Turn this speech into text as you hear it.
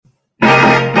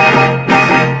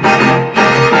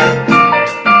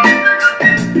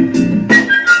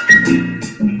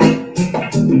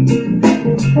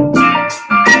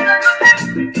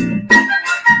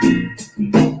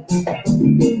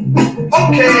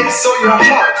And so your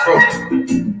heart broke.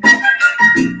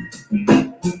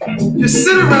 You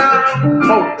sit around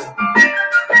hoping,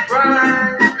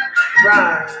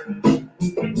 crying.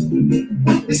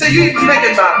 You say you ain't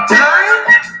thinking about dying?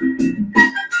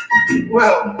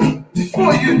 Well,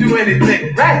 before you do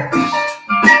anything rash,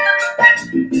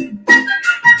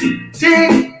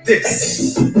 take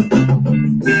this.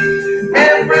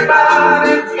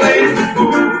 Everybody plays the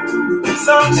fool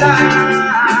sometimes.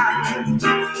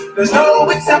 There's no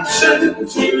exception to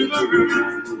the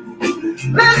rule.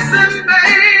 Listen,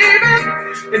 baby,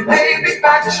 it may be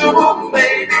factual,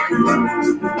 maybe cruel.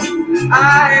 I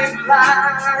ain't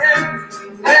lying.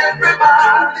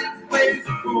 Everybody plays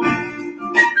the fool.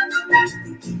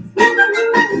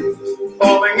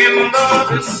 Falling in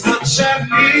love is such an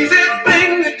easy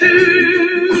thing to do.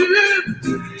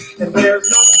 And there's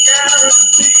no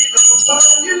guarantee that the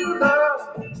one you love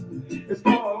is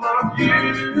gonna love you.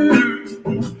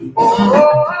 Oh,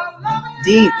 I love you.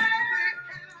 Deep.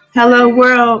 Hello,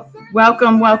 world.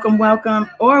 Welcome,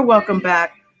 or welcome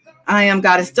back. I am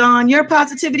Goddess Dawn, your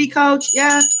positivity coach.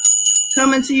 Yes,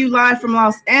 coming to you live from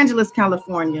Los Angeles,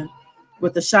 California,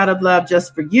 with a shot of love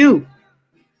just for you.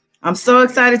 I'm so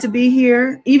excited to be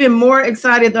here. Even more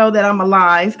excited, though, that I'm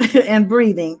alive and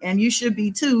breathing. And you should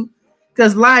be, too,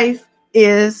 because life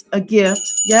is a gift.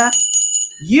 Yeah,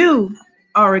 you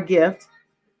are a gift.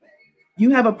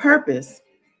 You have a purpose.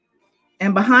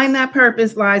 And behind that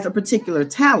purpose lies a particular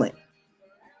talent.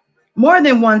 More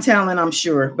than one talent, I'm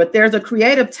sure, but there's a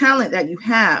creative talent that you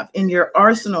have in your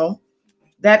arsenal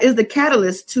that is the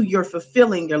catalyst to your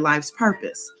fulfilling your life's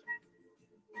purpose.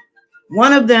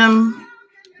 One of them,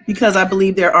 because I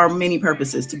believe there are many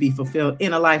purposes to be fulfilled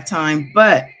in a lifetime,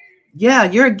 but yeah,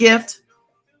 you're a gift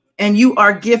and you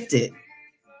are gifted.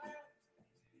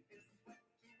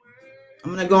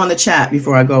 I'm going to go on the chat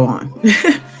before I go on.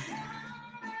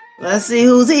 Let's see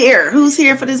who's here. Who's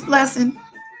here for this blessing?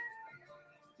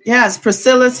 Yes,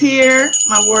 Priscilla's here,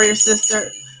 my warrior sister.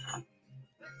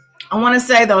 I want to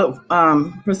say, though,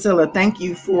 Priscilla, thank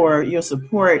you for your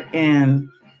support and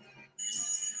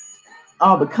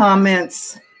all the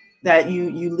comments that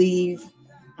you leave.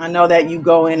 I know that you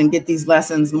go in and get these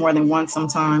lessons more than once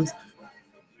sometimes.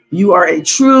 You are a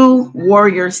true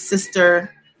warrior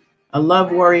sister, a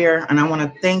love warrior, and I want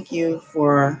to thank you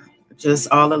for just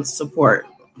all the support,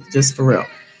 just for real.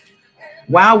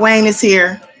 Wow, Wayne is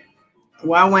here.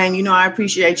 Wow, Wayne, you know I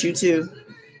appreciate you too.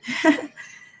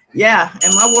 Yeah,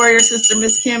 and my warrior sister,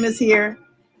 Miss Kim, is here.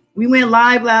 We went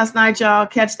live last night, y'all.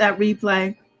 Catch that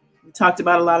replay. We talked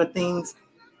about a lot of things.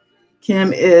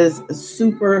 Kim is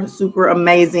super, super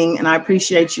amazing, and I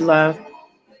appreciate you, love.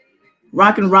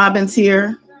 Rockin' Robin's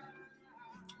here.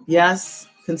 Yes,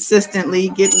 consistently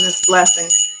getting this blessing.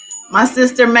 My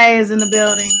sister May is in the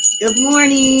building. Good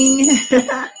morning.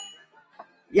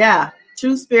 Yeah,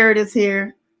 True Spirit is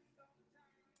here.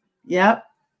 Yep,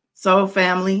 Soul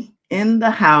Family in the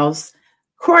house.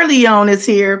 Corleone is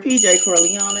here, PJ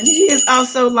Corleone, and he is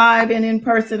also live and in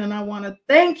person, and I want to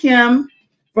thank him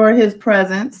for his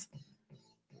presence.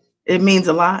 It means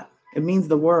a lot. It means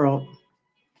the world.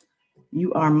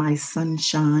 You are my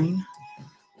sunshine.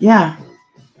 Yeah.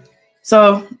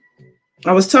 So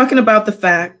I was talking about the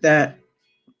fact that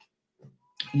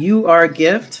you are a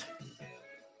gift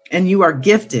and you are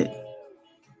gifted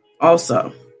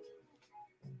also.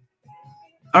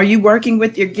 Are you working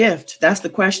with your gift? That's the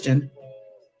question.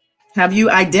 Have you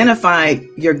identified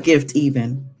your gift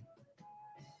even?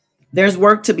 There's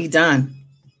work to be done.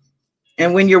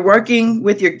 And when you're working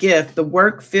with your gift, the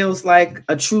work feels like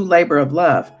a true labor of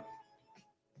love.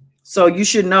 So you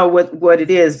should know what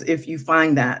it is if you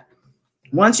find that.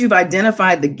 Once you've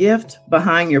identified the gift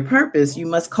behind your purpose, you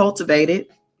must cultivate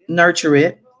it, nurture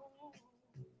it,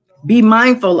 be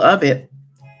mindful of it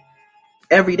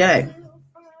every day.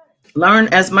 Learn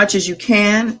as much as you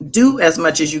can, do as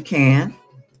much as you can,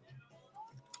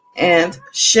 and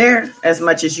share as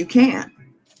much as you can.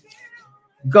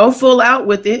 Go full out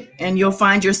with it, and you'll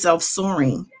find yourself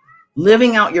soaring.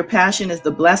 Living out your passion is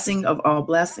the blessing of all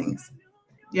blessings.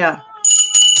 Yeah.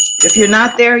 If you're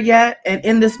not there yet, and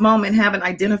in this moment haven't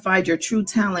identified your true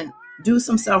talent, do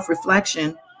some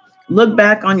self-reflection. Look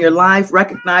back on your life,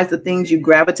 recognize the things you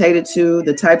gravitated to,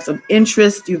 the types of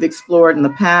interests you've explored in the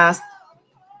past,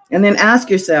 and then ask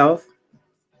yourself,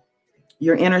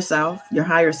 your inner self, your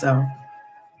higher self,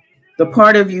 the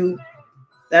part of you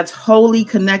that's wholly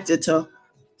connected to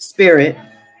spirit,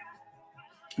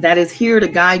 that is here to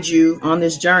guide you on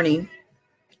this journey.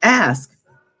 Ask,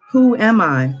 who am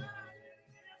I?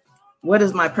 What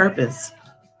is my purpose?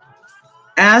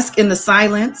 Ask in the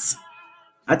silence.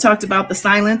 I talked about the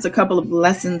silence a couple of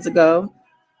lessons ago.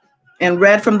 and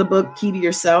read from the book Key to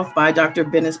Yourself by Dr.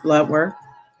 Venice Bloodworth.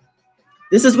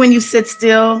 This is when you sit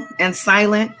still and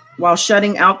silent while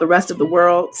shutting out the rest of the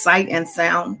world, sight and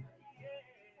sound.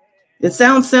 It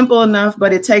sounds simple enough,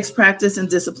 but it takes practice and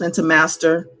discipline to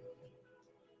master.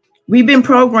 We've been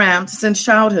programmed since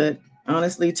childhood,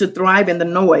 honestly, to thrive in the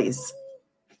noise,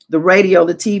 the radio,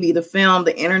 the TV, the film,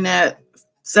 the internet,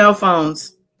 cell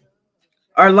phones.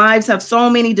 Our lives have so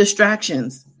many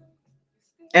distractions,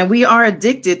 and we are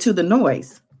addicted to the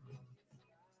noise.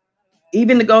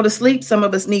 Even to go to sleep, some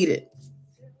of us need it.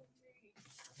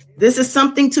 This is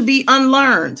something to be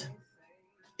unlearned.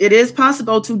 It is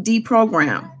possible to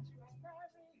deprogram.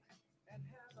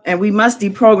 And we must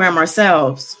deprogram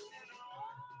ourselves.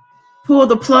 Pull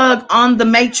the plug on the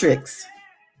matrix.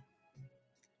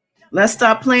 Let's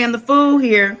stop playing the fool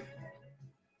here.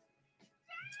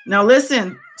 Now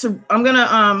listen, I'm going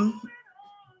to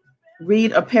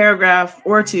read a paragraph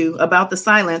or two about the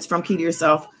silence from Key to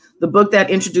Yourself, the book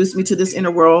that introduced me to this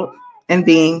inner world and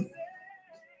being.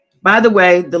 By the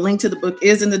way, the link to the book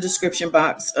is in the description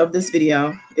box of this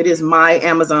video. It is my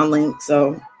Amazon link.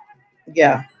 So,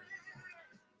 yeah.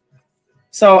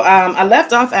 So I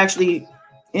left off actually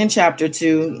in chapter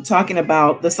 2 talking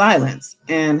about the silence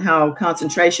and how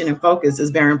concentration and focus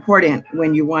is very important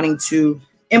when you're wanting to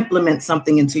implement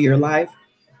something into your life.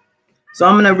 So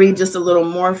I'm going to read just a little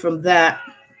more from that.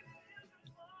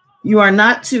 You are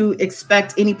not to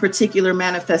expect any particular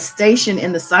manifestation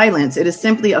in the silence. It is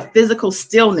simply a physical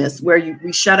stillness where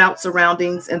we shut out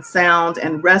surroundings and sound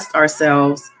and rest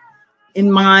ourselves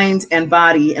in mind and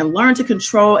body and learn to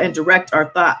control and direct our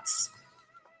thoughts.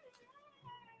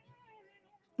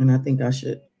 And I think I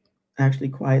should actually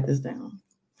quiet this down.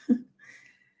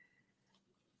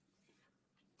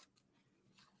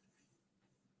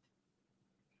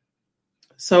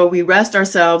 So we rest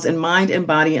ourselves in mind and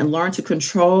body and learn to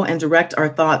control and direct our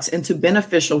thoughts into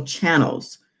beneficial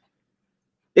channels.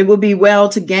 It will be well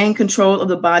to gain control of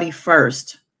the body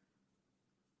first.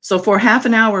 So for half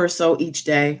an hour or so each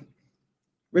day,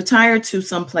 retire to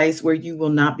some place where you will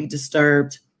not be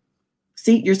disturbed.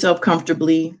 Seat yourself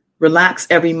comfortably, relax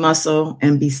every muscle,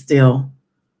 and be still.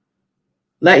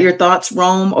 Let your thoughts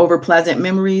roam over pleasant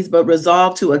memories, but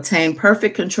resolve to attain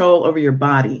perfect control over your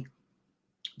body.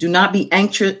 Do not be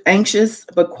anxious,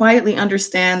 but quietly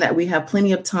understand that we have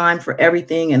plenty of time for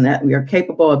everything and that we are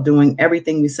capable of doing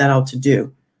everything we set out to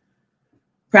do.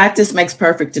 Practice makes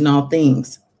perfect in all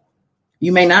things.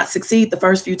 You may not succeed the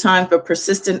first few times, but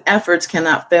persistent efforts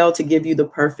cannot fail to give you the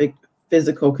perfect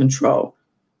physical control.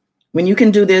 When you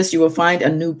can do this, you will find a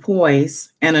new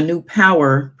poise and a new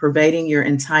power pervading your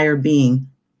entire being.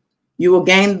 You will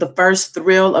gain the first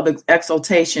thrill of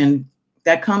exaltation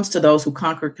that comes to those who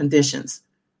conquer conditions.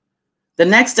 The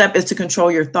next step is to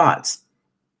control your thoughts.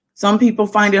 Some people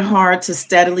find it hard to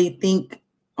steadily think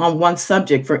on one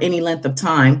subject for any length of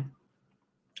time.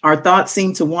 Our thoughts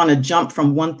seem to want to jump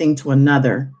from one thing to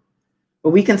another,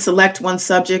 but we can select one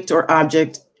subject or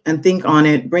object and think on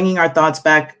it, bringing our thoughts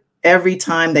back every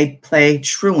time they play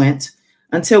truant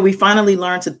until we finally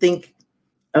learn to think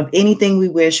of anything we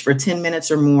wish for 10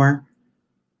 minutes or more.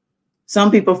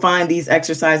 Some people find these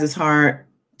exercises hard.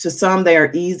 To some, they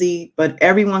are easy, but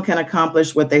everyone can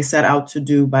accomplish what they set out to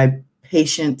do by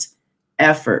patient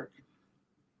effort.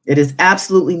 It is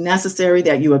absolutely necessary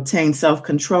that you obtain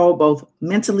self-control, both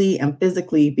mentally and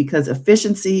physically, because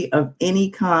efficiency of any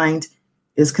kind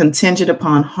is contingent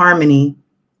upon harmony,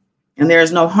 and there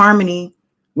is no harmony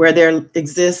where there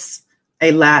exists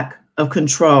a lack of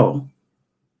control.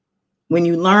 When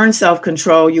you learn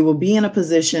self-control, you will be in a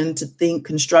position to think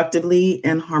constructively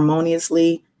and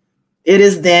harmoniously. It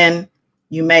is then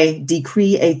you may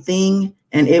decree a thing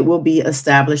and it will be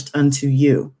established unto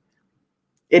you.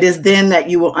 It is then that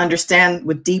you will understand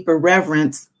with deeper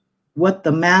reverence what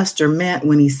the master meant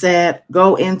when he said,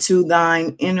 "Go into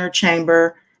thine inner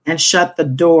chamber and shut the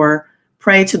door.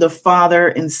 Pray to the Father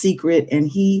in secret, and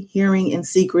he, hearing in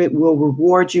secret, will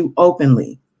reward you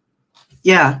openly."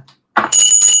 Yeah.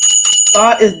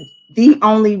 Thought is the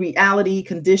only reality.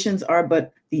 Conditions are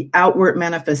but the outward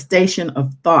manifestation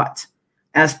of thought.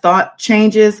 As thought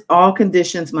changes, all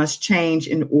conditions must change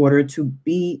in order to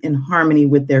be in harmony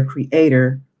with their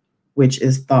creator, which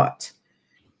is thought.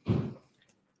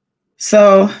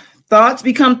 So thoughts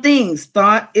become things.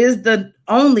 Thought is the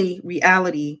only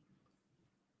reality.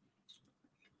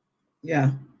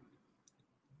 Yeah.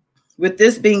 With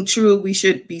this being true, we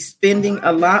should be spending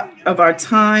a lot of our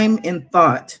time in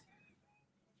thought,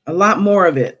 a lot more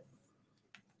of it.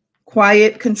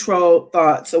 Quiet, controlled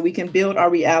thought, so we can build our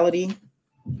reality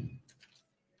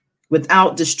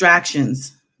without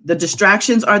distractions. The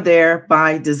distractions are there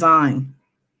by design.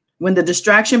 When the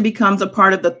distraction becomes a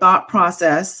part of the thought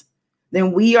process,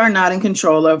 then we are not in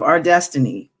control of our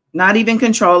destiny, not even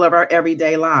control of our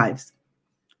everyday lives.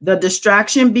 The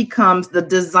distraction becomes the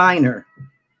designer.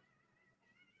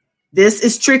 This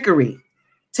is trickery.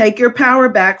 Take your power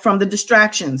back from the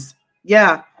distractions.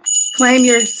 Yeah. Claim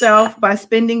yourself by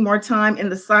spending more time in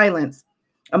the silence,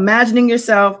 imagining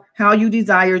yourself how you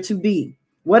desire to be.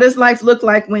 What does life look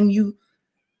like when you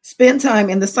spend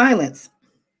time in the silence?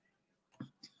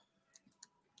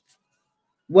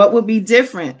 What will be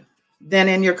different than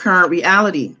in your current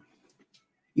reality?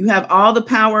 You have all the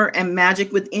power and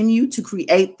magic within you to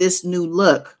create this new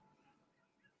look.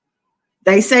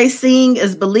 They say seeing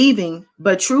is believing,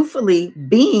 but truthfully,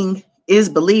 being is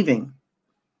believing.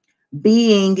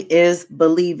 Being is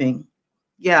believing.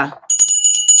 Yeah.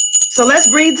 So let's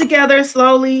breathe together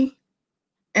slowly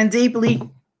and deeply.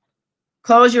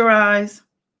 Close your eyes.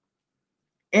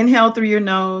 Inhale through your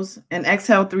nose and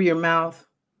exhale through your mouth.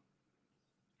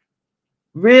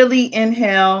 Really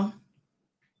inhale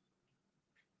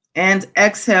and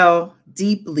exhale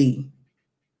deeply.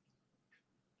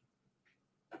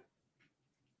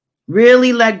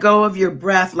 Really let go of your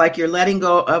breath like you're letting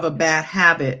go of a bad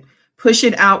habit. Push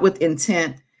it out with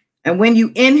intent. And when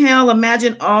you inhale,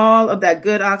 imagine all of that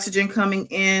good oxygen coming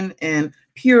in and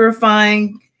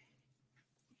purifying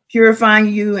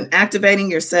you and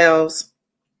activating your cells.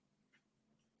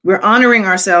 We're honoring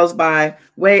ourselves by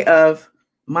way of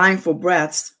mindful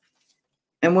breaths.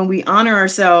 And when we honor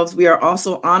ourselves, we are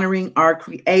also honoring our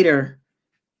Creator.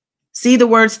 See the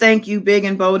words thank you big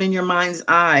and bold in your mind's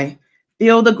eye.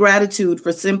 Feel the gratitude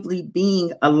for simply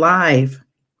being alive.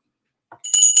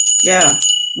 Yeah.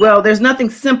 Well, there's nothing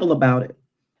simple about it,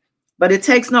 but it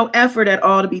takes no effort at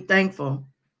all to be thankful.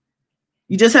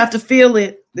 You just have to feel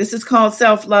it. This is called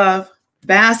self-love.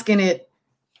 Bask in it.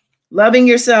 Loving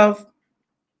yourself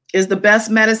is the best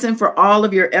medicine for all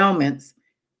of your ailments.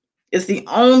 It's the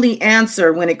only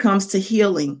answer when it comes to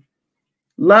healing.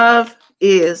 Love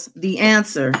is the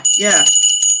answer. Yeah.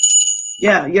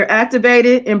 Yeah, you're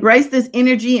activated. Embrace this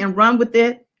energy and run with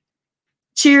it.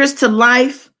 Cheers to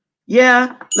life.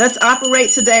 Yeah, let's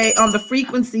operate today on the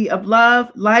frequency of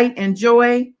love, light, and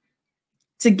joy.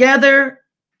 Together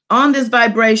on this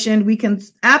vibration, we can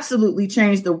absolutely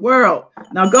change the world.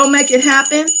 Now go make it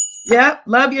happen. Yep,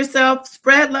 love yourself.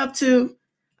 Spread love too.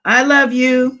 I love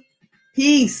you.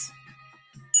 Peace.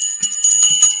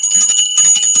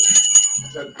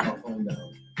 Shut my phone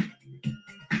down.